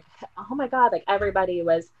clients, like, oh my God, like everybody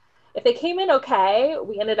was, if they came in okay,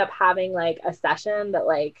 we ended up having like a session that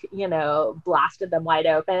like, blasted them wide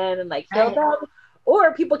open and like healed them.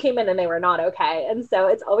 Or people came in and they were not okay. And so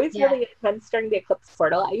it's always really intense during the eclipse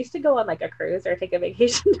portal. I used to go on like a cruise or take a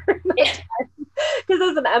vacation during that time.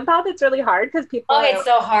 Because as an empath, it's really hard because people it's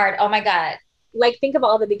so hard. Oh my God. Like think of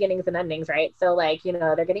all the beginnings and endings, right? So like,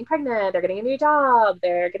 they're getting pregnant, they're getting a new job,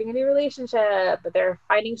 they're getting a new relationship, but they're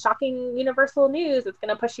finding shocking universal news that's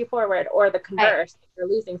going to push you forward, or the converse. They're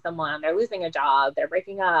losing someone, they're losing a job, they're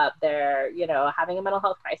breaking up, they're, having a mental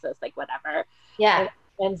health crisis, like whatever. Yeah.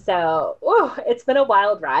 And so, it's been a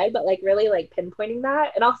wild ride, but like really like pinpointing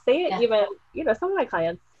that. And I'll say it even, some of my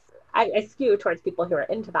clients, I skew towards people who are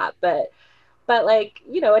into that, but like,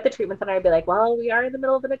 at the treatment center, I'd be like, well, we are in the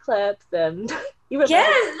middle of an eclipse. And no,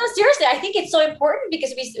 seriously, I think it's so important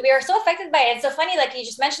because we are so affected by it. It's so funny, like you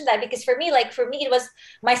just mentioned that, because for me, it was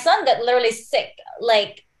my son got literally sick,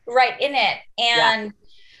 like right in it. And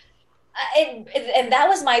and that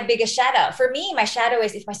was my biggest shadow. For me, my shadow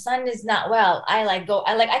is if my son is not well,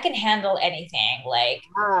 I can handle anything. Like,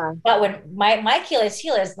 but when my Achilles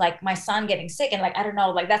heel is like my son getting sick, and like I don't know,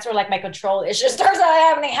 like that's where like my control issues starts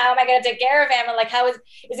happening. How am I going to take care of him? And like, how is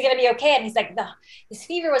he going to be okay? And he's like, his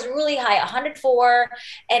fever was really high, 104,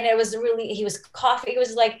 and it was really, he was coughing. It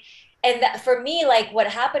was like, and that for me, like what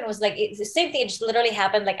happened was like it's the same thing. It just literally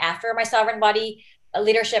happened like after my Sovereign Body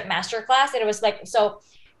leadership masterclass, and it was like so.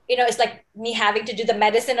 It's like me having to do the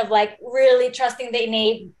medicine of like really trusting the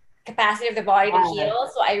innate capacity of the body to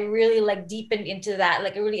heal. So I really like deepened into that.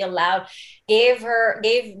 Like I really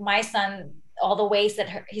gave my son all the ways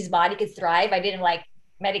that his body could thrive. I didn't like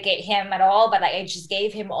medicate him at all, but I just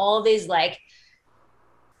gave him all these like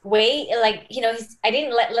I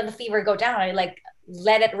didn't let the fever go down. I like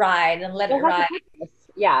let it ride and let it ride.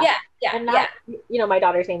 Yeah. And that, my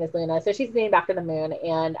daughter's name is Luna, so she's named after the moon,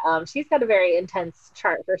 and she's got a very intense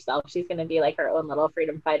chart herself. She's going to be like her own little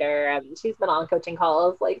freedom fighter. She's been on coaching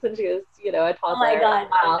calls like since she was, a toddler. Oh my God,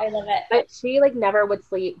 I love it. But she like never would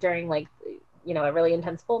sleep during like, a really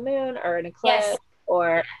intense full moon or an eclipse,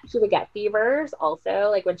 or she would get fevers also,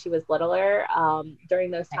 like when she was littler during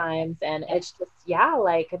those times. And it's just,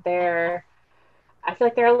 like I feel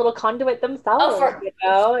like they're a little conduit Oh, themselves, for you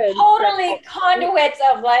know, and totally so conduits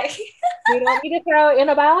of like, we don't need to throw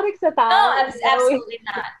antibiotics at no, that. You know, absolutely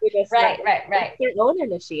not. we just Right, right, it's right. their own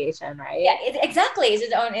initiation, Yeah, right? exactly. It's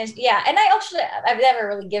his own, yeah. And I've never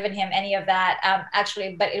really given him any of that,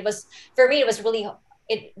 actually, but it was, for me,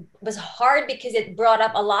 it was hard because it brought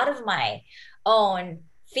up a lot of my own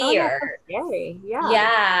Oh yeah, fear. so scary. Yeah.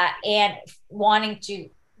 Yeah, and wanting to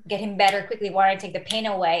get him better quickly, wanting to take the pain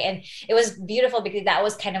away. And it was beautiful because that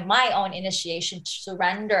was kind of my own initiation to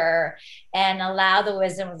surrender and allow the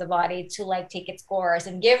wisdom of the body to like take its course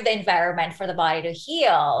and give the environment for the body to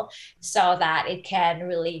heal so that it can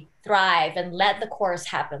really thrive and let the course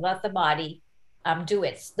happen, let the body do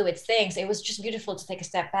its things. It was just beautiful to take a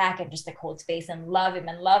step back and just like hold space and love him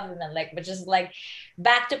and like, but just like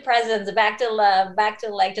back to presence, back to love, back to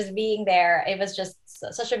like just being there. It was just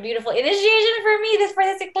such a beautiful initiation for me for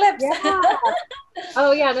this eclipse. Yeah.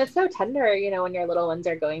 Oh yeah, and it's so tender, you know, when your little ones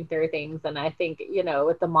are going through things. And I think, you know,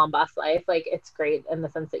 with the mom boss life, like it's great in the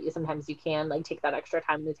sense that sometimes you can like take that extra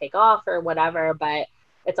time to take off or whatever, but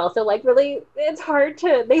it's also like really, it's hard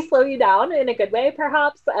to, they slow you down in a good way,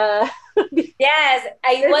 perhaps. Yes,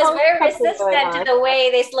 I There's was always very something going resistant to on. the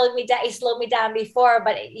way they slowed me down. He slowed me down before,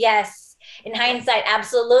 but yes, in hindsight,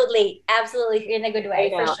 absolutely, absolutely, in a good I way,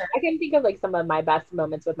 for know. sure. I can think of like some of my best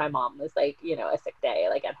moments with my mom was like, you know, a sick day,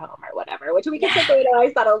 like at home or whatever, which we can Yeah.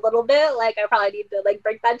 psychoanalyze that a little bit. Like I probably need to like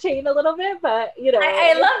break that chain a little bit, but you know,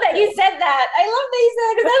 I love that you said that. I love that you said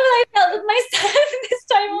that because that's what I felt with my son this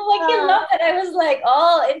time. I'm like, he yeah, loved it. I was like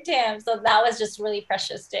all into him. So that was just really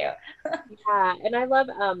precious too. yeah. And I love,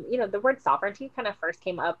 you know, the word sovereignty kind of first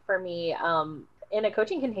came up for me, in a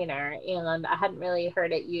coaching container, and I hadn't really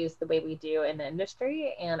heard it used the way we do in the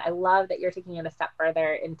industry. And I love that you're taking it a step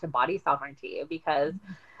further into body sovereignty because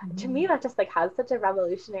to me that just like has such a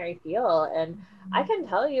revolutionary feel. And I can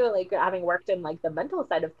tell you, like having worked in like the mental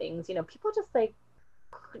side of things, you know, people just like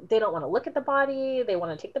they don't want to look at the body, they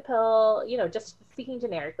want to take the pill, you know, just speaking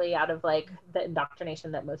generically out of like the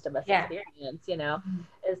indoctrination that most of us Yeah. experience, you know,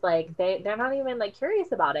 is like they're not even like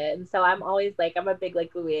curious about it. And so I'm always like, I'm a big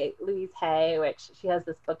like Louise Hay, which she has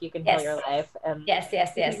this book, You Can Heal Yes. Your Life, and Yes.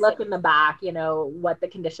 Yes. you can Yes. look in the back, you know, what the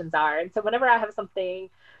conditions are. And so whenever I have something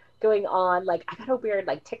going on, like I got a weird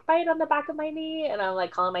like tick bite on the back of my knee, and I'm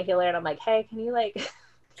like calling my healer and I'm like, hey, can you like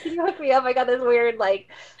can you hook me up? I got this weird like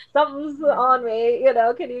something's on me, you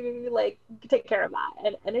know, can you like take care of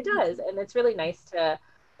that? And it does. And it's really nice to,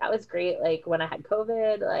 that was great. Like when I had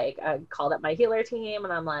COVID, like I called up my healer team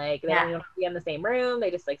and I'm like, they don't Yeah. even have to be in the same room. They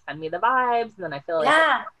just like send me the vibes and then I feel like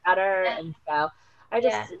Yeah. better. Yeah. And so I Yeah.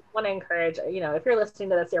 just want to encourage, you know, if you're listening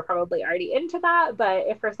to this, you're probably already into that. But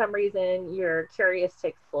if for some reason you're curious to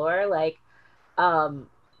explore, like,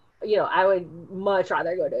 you know, I would much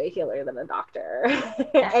rather go to a healer than a doctor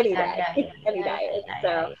Yeah. any Yeah. day, Yeah. Yeah. any Yeah. day. Yeah. So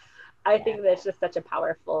Yeah. I Yeah. think that's just such a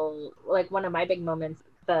powerful, like one of my big moments.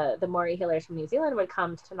 The Maori healers from New Zealand would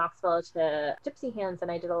come to Knoxville to Gypsy Hands, and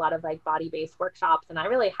I did a lot of like body based workshops, and I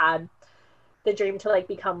really had the dream to like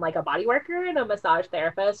become like a body worker and a massage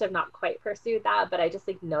therapist. I've not quite pursued that, but I just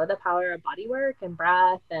like know the power of body work and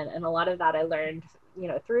breath, and a lot of that I learned, you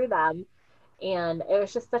know, through them. And it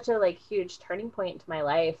was just such a like huge turning point to my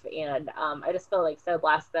life. And I just feel like so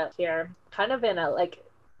blessed that here kind of in a like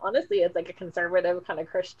honestly it's like a conservative kind of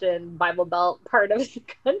Christian Bible Belt part of the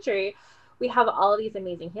country, we have all these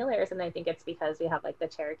amazing healers. And I think it's because we have like the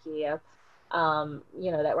Cherokee of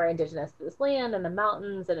you know, that we're indigenous to this land and the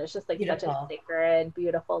mountains, and it's just like such a Beautiful. sacred,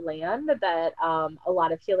 beautiful land that a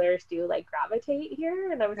lot of healers do like gravitate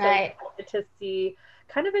here. And I'm so Right. excited to see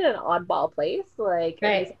kind of in an oddball place, like these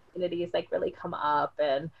Right. communities like really come up.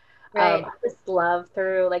 And Right. I just love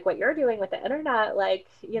through like what you're doing with the internet, like,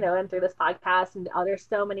 you know, and through this podcast, and there's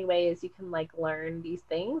so many ways you can like learn these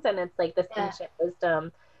things. And it's like this Yeah. ancient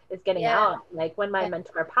wisdom is getting Yeah. out. Like when my Yeah.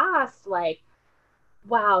 mentor passed, like,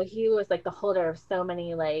 wow, he was like the holder of so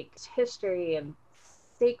many like history and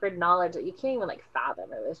sacred knowledge that you can't even like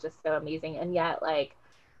fathom. It was just so amazing. And yet, like,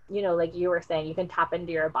 you know, like you were saying, you can tap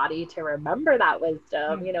into your body to remember that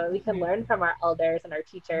wisdom, you know, and we can learn from our elders and our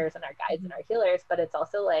teachers and our guides and our healers, but it's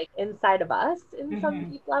also like inside of us in some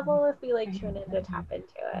deep level if we like tune in to tap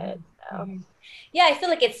into it. So Yeah, I feel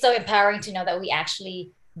like it's so empowering to know that we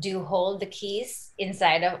actually do hold the keys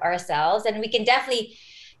inside of ourselves, and we can definitely,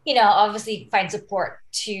 obviously find support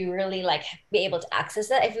to really like be able to access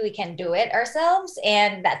that if we can do it ourselves.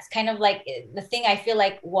 And that's kind of like the thing I feel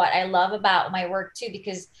like what I love about my work too,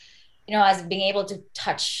 because as being able to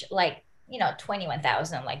touch like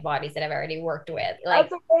 21,000 like bodies that I've already worked with, like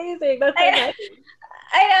that's amazing. That's so I, nice.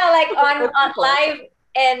 I know, like on That's on cool. live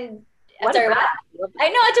and What is that? I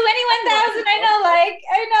know, 21,000. I know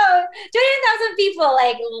 21,000 people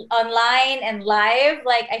like online and live.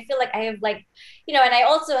 Like, I feel like I have like, and I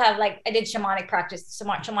also have like, I did shamanic practice,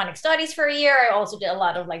 shamanic studies for a year. I also did a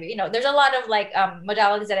lot of like, there's a lot of like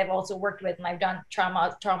modalities that I've also worked with, and I've done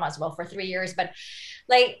trauma as well for 3 years. But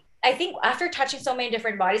like, I think after touching so many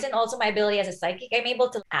different bodies and also my ability as a psychic, I'm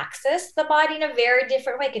able to access the body in a very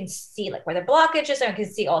different way. I can see like where the blockage is, and I can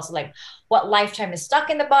see also like what lifetime is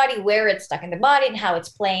stuck in the body, where it's stuck in the body, and how it's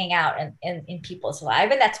playing out in people's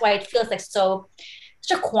lives. And that's why it feels like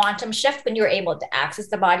such a quantum shift when you're able to access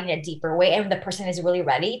the body in a deeper way, and the person is really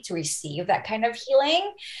ready to receive that kind of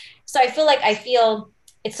healing. So I feel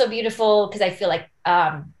it's so beautiful, because I feel like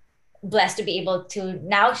blessed to be able to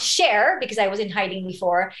now share, because I was in hiding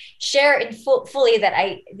before, share in fully that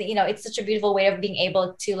it's such a beautiful way of being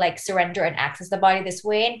able to like surrender and access the body this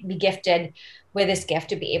way, and be gifted with this gift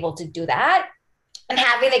to be able to do that, and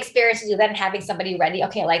having the experience to do that, and having somebody ready.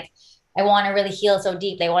 Okay, like I want to really heal so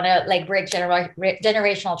deeply. I want to like break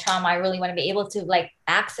generational trauma. I really want to be able to like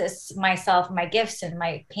access myself, my gifts, and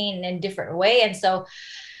my pain in a different way. And so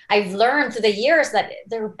I've learned through the years that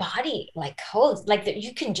their body like codes, like that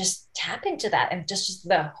you can just tap into that, and just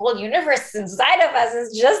the whole universe inside of us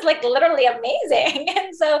is just like literally amazing.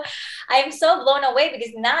 And so I'm so blown away,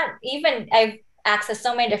 because not even I've accessed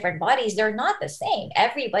so many different bodies. They're not the same.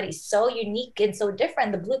 Everybody's so unique and so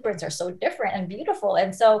different. The blueprints are so different and beautiful.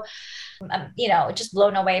 And so, just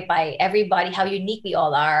blown away by everybody, how unique we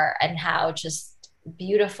all are, and how just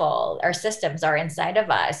beautiful our systems are inside of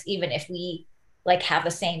us, even if we like have the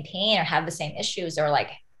same pain or have the same issues, or like,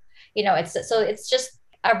 it's just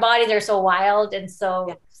our bodies are so wild and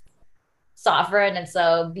so sovereign and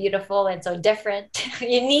so beautiful and so different,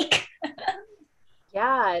 unique.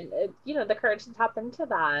 Yeah. And, the courage to tap into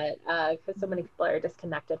that, because so many people are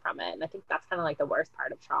disconnected from it. And I think that's kind of like the worst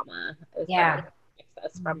part of trauma, is that it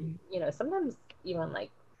takes us from, sometimes even like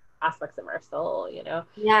aspects of our soul,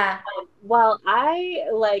 Yeah. Well, I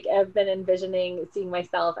like have been envisioning seeing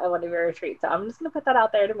myself at one of your retreats, so I'm just gonna put that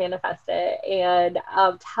out there to manifest it. And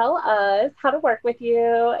tell us how to work with you,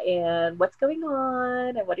 and what's going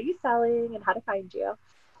on, and what are you selling, and how to find you.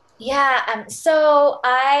 Yeah. So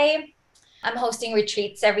I'm hosting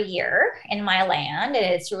retreats every year in my land, and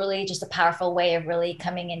it's really just a powerful way of really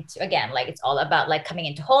coming into, again, like it's all about like coming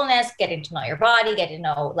into wholeness, getting to know your body, getting to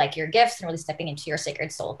know like your gifts, and really stepping into your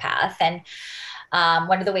sacred soul path. And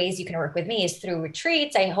one of the ways you can work with me is through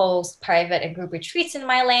retreats. I host private and group retreats in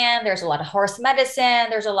my land. There's a lot of horse medicine.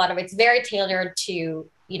 There's a lot of, it's very tailored to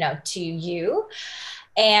you.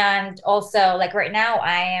 And also like right now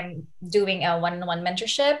I am doing a one-on-one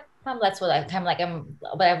mentorship. That's what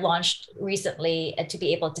I've launched recently, to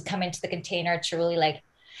be able to come into the container to really like,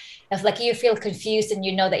 if like you feel confused and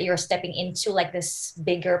that you're stepping into like this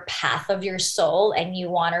bigger path of your soul, and you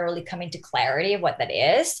want to really come into clarity of what that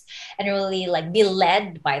is, and really like be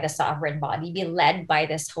led by the sovereign body, be led by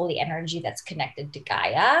this holy energy that's connected to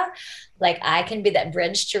Gaia. Like I can be that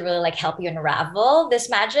bridge to really like help you unravel this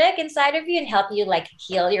magic inside of you and help you like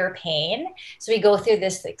heal your pain. So we go through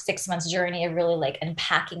this like 6 months journey of really like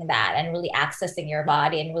unpacking that and really accessing your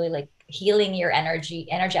body and really like healing your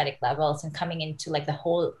energetic levels and coming into like the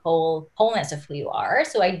wholeness of who you are.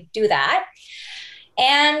 So I do that.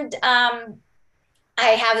 And I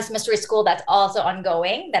have this mystery school that's also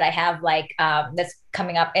ongoing that I have like that's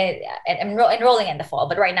coming up and enrolling in the fall.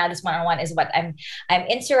 But right now, this one-on-one is what I'm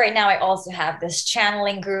into right now. I also have this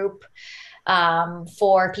channeling group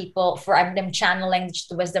for people. I'm channeling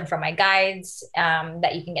the wisdom from my guides,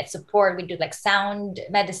 that you can get support. We do like sound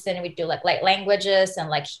medicine. We do like light languages and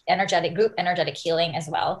like group energetic healing as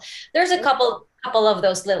well. There's a couple of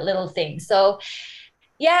those little things. So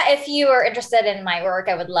yeah, if you are interested in my work,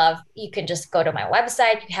 I would love, you can just go to my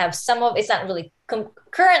website. You have it's not really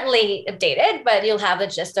currently updated, but you'll have the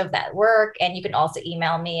gist of that work. And you can also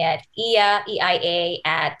email me at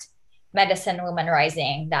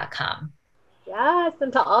EIA@medicinewomanrising.com. Yes,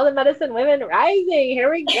 and to all the medicine women rising,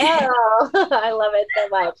 here we go. I love it so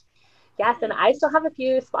much. Yes, and I still have a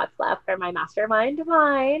few spots left for my mastermind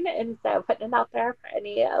Divine, and so putting it out there for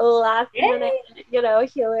any last minute,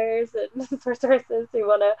 healers and sources who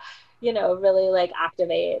want to, really like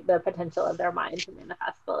activate the potential of their mind to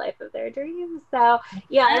manifest the life of their dreams. So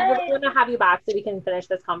yeah, I really want to have you back so we can finish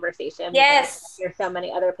this conversation. Yes, there's so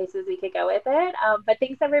many other places we could go with it. But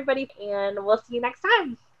thanks everybody, and we'll see you next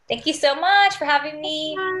time. Thank you so much for having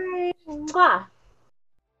me. Bye. Mwah.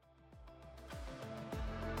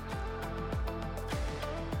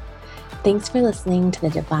 Thanks for listening to the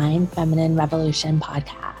Divine Feminine Revolution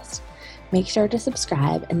podcast. Make sure to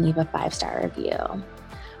subscribe and leave a 5-star review.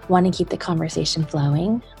 Want to keep the conversation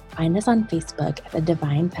flowing? Find us on Facebook at the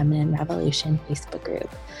Divine Feminine Revolution Facebook group,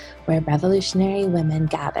 where revolutionary women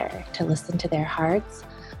gather to listen to their hearts,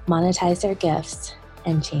 monetize their gifts,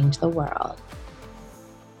 and change the world.